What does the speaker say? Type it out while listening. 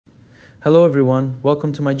Hello everyone,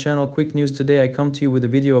 welcome to my channel Quick News. Today I come to you with a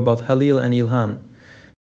video about Halil and İlhan.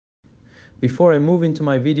 Before I move into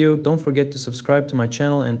my video, don't forget to subscribe to my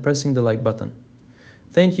channel and pressing the like button.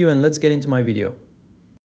 Thank you, and let's get into my video.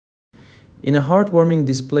 In a heartwarming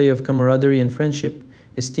display of camaraderie and friendship,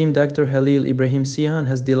 esteemed actor Halil İbrahim Ceyhan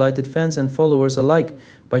has delighted fans and followers alike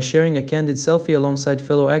by sharing a candid selfie alongside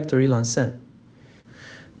fellow actor İlhan.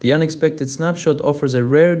 The unexpected snapshot offers a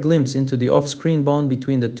rare glimpse into the off-screen bond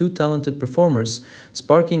between the two talented performers,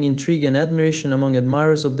 sparking intrigue and admiration among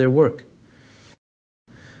admirers of their work.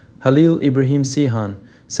 Halil İbrahim Ceyhan,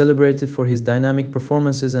 celebrated for his dynamic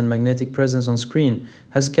performances and magnetic presence on screen,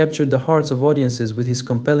 has captured the hearts of audiences with his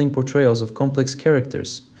compelling portrayals of complex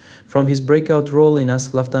characters. From his breakout role in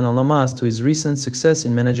Ask Laftan Anlamaz to his recent success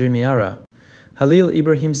in Menajer Miara, Halil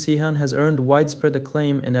İbrahim Ceyhan has earned widespread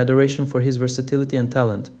acclaim and adoration for his versatility and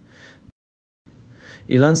talent.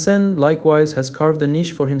 İlhan likewise has carved a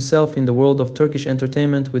niche for himself in the world of Turkish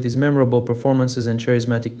entertainment with his memorable performances and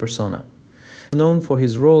charismatic persona. Known for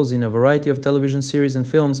his roles in a variety of television series and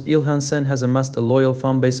films, İlhan has amassed a loyal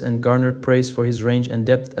fanbase and garnered praise for his range and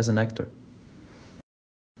depth as an actor.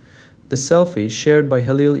 The selfie, shared by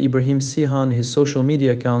Halil İbrahim Ceyhan on his social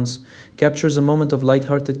media accounts, captures a moment of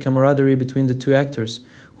light-hearted camaraderie between the two actors,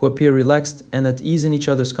 who appear relaxed and at ease in each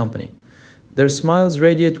other's company. Their smiles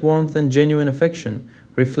radiate warmth and genuine affection,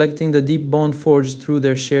 reflecting the deep bond forged through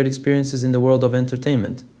their shared experiences in the world of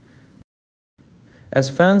entertainment. As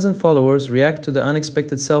fans and followers react to the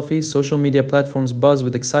unexpected selfie, social media platforms buzz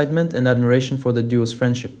with excitement and admiration for the duo's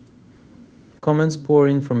friendship. Comments pour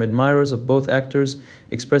in from admirers of both actors,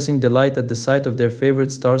 expressing delight at the sight of their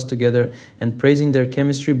favorite stars together and praising their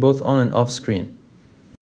chemistry both on and off screen.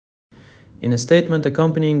 In a statement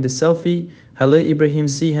accompanying the selfie, Halil İbrahim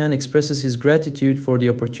Ceyhan expresses his gratitude for the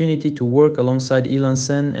opportunity to work alongside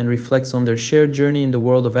İlhan and reflects on their shared journey in the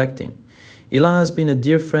world of acting. İlhan has been a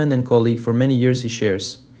dear friend and colleague for many years, he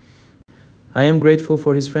shares. I am grateful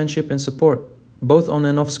for his friendship and support, both on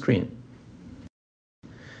and off screen.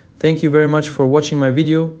 Thank you very much for watching my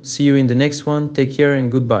video. See you in the next one. Take care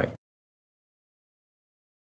and goodbye.